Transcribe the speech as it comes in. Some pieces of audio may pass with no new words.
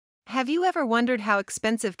Have you ever wondered how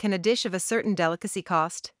expensive can a dish of a certain delicacy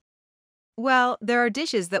cost? Well, there are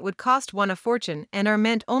dishes that would cost one a fortune and are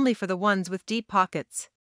meant only for the ones with deep pockets.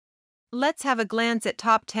 Let's have a glance at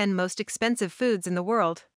top 10 most expensive foods in the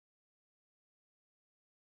world.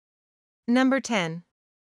 Number 10.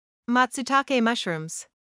 Matsutake mushrooms.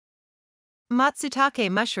 Matsutake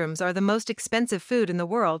mushrooms are the most expensive food in the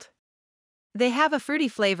world. They have a fruity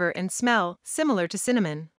flavor and smell, similar to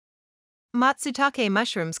cinnamon. Matsutake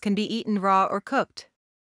mushrooms can be eaten raw or cooked.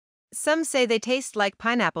 Some say they taste like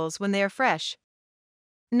pineapples when they are fresh.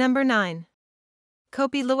 Number 9.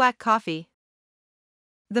 Kopi Luwak coffee.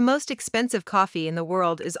 The most expensive coffee in the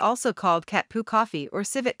world is also called katpu coffee or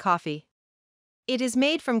civet coffee. It is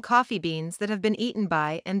made from coffee beans that have been eaten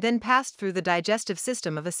by and then passed through the digestive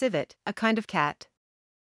system of a civet, a kind of cat.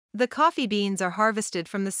 The coffee beans are harvested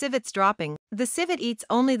from the civet's dropping. The civet eats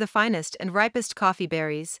only the finest and ripest coffee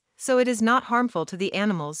berries, so it is not harmful to the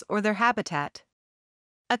animals or their habitat.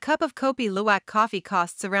 A cup of Kopi Luwak coffee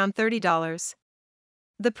costs around $30.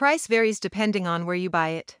 The price varies depending on where you buy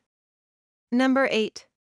it. Number 8.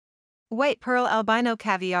 White pearl albino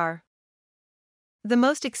caviar. The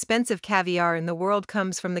most expensive caviar in the world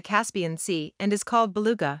comes from the Caspian Sea and is called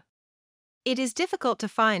beluga. It is difficult to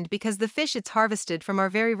find because the fish it's harvested from are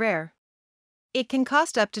very rare. It can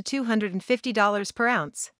cost up to $250 per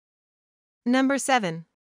ounce. Number 7.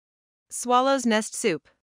 Swallow's nest soup.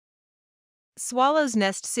 Swallow's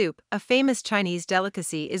nest soup, a famous Chinese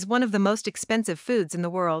delicacy, is one of the most expensive foods in the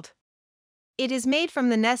world. It is made from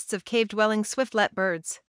the nests of cave-dwelling swiftlet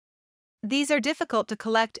birds. These are difficult to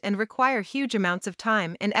collect and require huge amounts of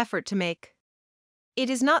time and effort to make. It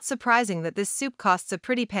is not surprising that this soup costs a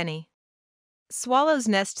pretty penny. Swallow's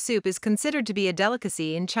nest soup is considered to be a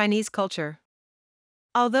delicacy in Chinese culture.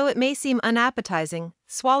 Although it may seem unappetizing,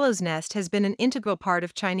 swallow's nest has been an integral part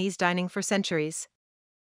of Chinese dining for centuries.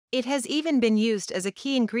 It has even been used as a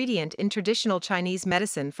key ingredient in traditional Chinese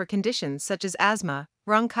medicine for conditions such as asthma,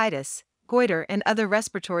 bronchitis, goiter, and other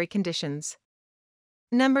respiratory conditions.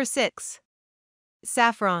 Number 6.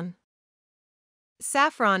 Saffron.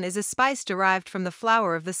 Saffron is a spice derived from the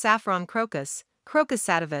flower of the saffron crocus, Crocus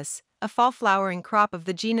sativus, a fall-flowering crop of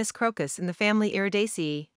the genus Crocus in the family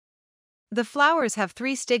Iridaceae. The flowers have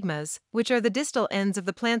 3 stigmas, which are the distal ends of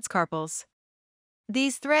the plant's carpels.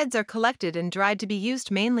 These threads are collected and dried to be used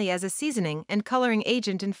mainly as a seasoning and coloring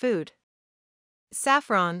agent in food.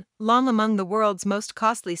 Saffron, long among the world's most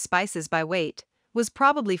costly spices by weight, was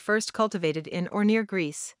probably first cultivated in or near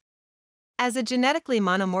Greece. As a genetically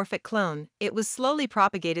monomorphic clone, it was slowly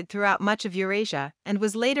propagated throughout much of Eurasia and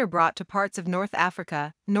was later brought to parts of North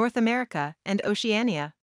Africa, North America, and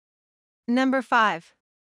Oceania. Number 5.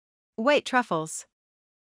 White truffles.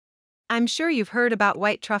 I'm sure you've heard about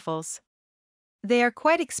white truffles. They are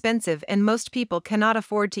quite expensive and most people cannot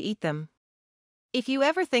afford to eat them. If you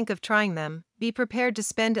ever think of trying them, be prepared to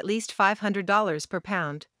spend at least $500 per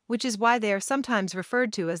pound, which is why they are sometimes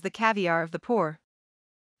referred to as the caviar of the poor.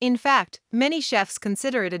 In fact, many chefs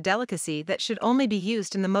consider it a delicacy that should only be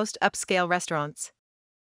used in the most upscale restaurants.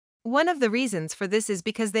 One of the reasons for this is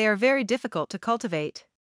because they are very difficult to cultivate.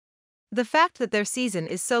 The fact that their season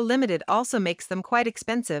is so limited also makes them quite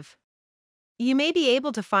expensive. You may be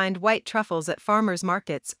able to find white truffles at farmers'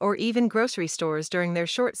 markets or even grocery stores during their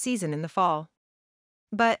short season in the fall.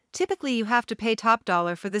 But, typically you have to pay top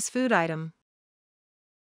dollar for this food item.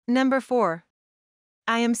 Number 4.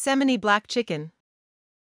 Ayam Cemani black chicken.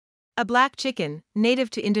 A black chicken, native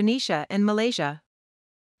to Indonesia and Malaysia.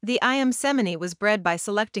 The ayam cemani was bred by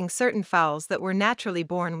selecting certain fowls that were naturally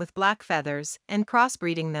born with black feathers and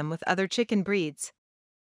crossbreeding them with other chicken breeds.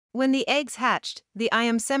 When the eggs hatched, the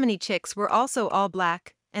ayam cemani chicks were also all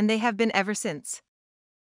black, and they have been ever since.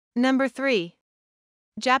 Number 3.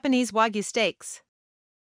 Japanese Wagyu steaks.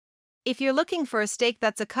 If you're looking for a steak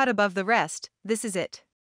that's a cut above the rest, this is it.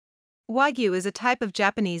 Wagyu is a type of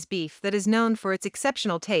Japanese beef that is known for its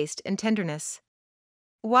exceptional taste and tenderness.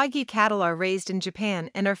 Wagyu cattle are raised in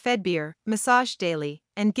Japan and are fed beer, massaged daily,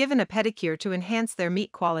 and given a pedicure to enhance their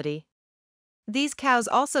meat quality. These cows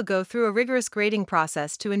also go through a rigorous grading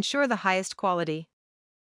process to ensure the highest quality.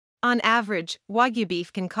 On average, Wagyu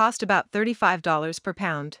beef can cost about $35 per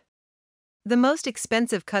pound. The most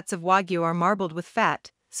expensive cuts of Wagyu are marbled with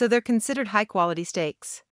fat, so they're considered high-quality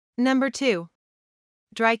steaks. Number 2.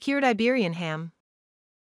 Dry-cured Iberian ham.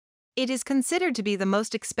 It is considered to be the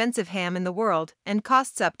most expensive ham in the world and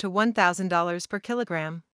costs up to $1,000 per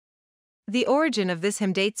kilogram. The origin of this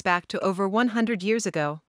ham dates back to over 100 years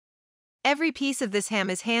ago. Every piece of this ham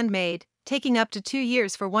is handmade, taking up to 2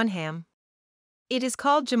 years for one ham. It is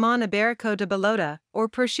called jamon iberico de bellota, or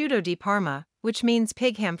prosciutto di Parma, which means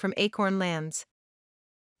pig ham from acorn lands.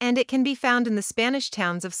 and it can be found in the Spanish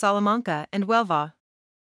towns of Salamanca and Huelva.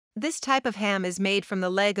 This type of ham is made from the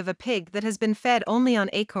leg of a pig that has been fed only on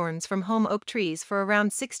acorns from home oak trees for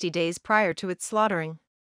around 60 days prior to its slaughtering.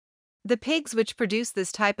 The pigs which produce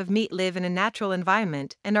this type of meat live in a natural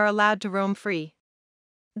environment and are allowed to roam free.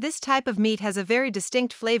 This type of meat has a very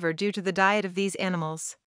distinct flavor due to the diet of these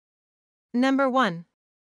animals. Number 1.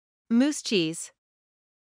 Moose cheese.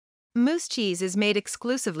 Moose cheese is made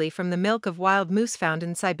exclusively from the milk of wild moose found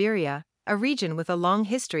in Siberia, a region with a long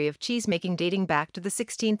history of cheesemaking dating back to the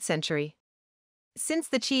 16th century. Since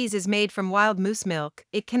the cheese is made from wild moose milk,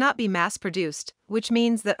 it cannot be mass-produced, which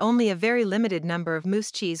means that only a very limited number of moose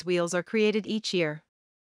cheese wheels are created each year.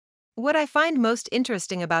 What I find most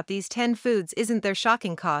interesting about these 10 foods isn't their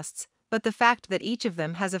shocking costs, but the fact that each of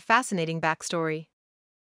them has a fascinating backstory.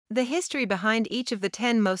 The history behind each of the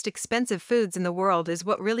 10 most expensive foods in the world is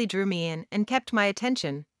what really drew me in and kept my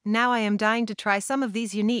attention. Now I am dying to try some of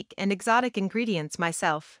these unique and exotic ingredients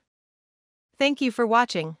myself. Thank you for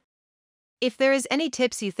watching. If there is any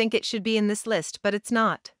tips you think it should be in this list but it's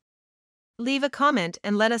not, leave a comment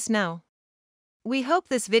and let us know. We hope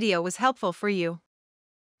this video was helpful for you.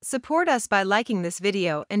 Support us by liking this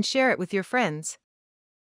video and share it with your friends.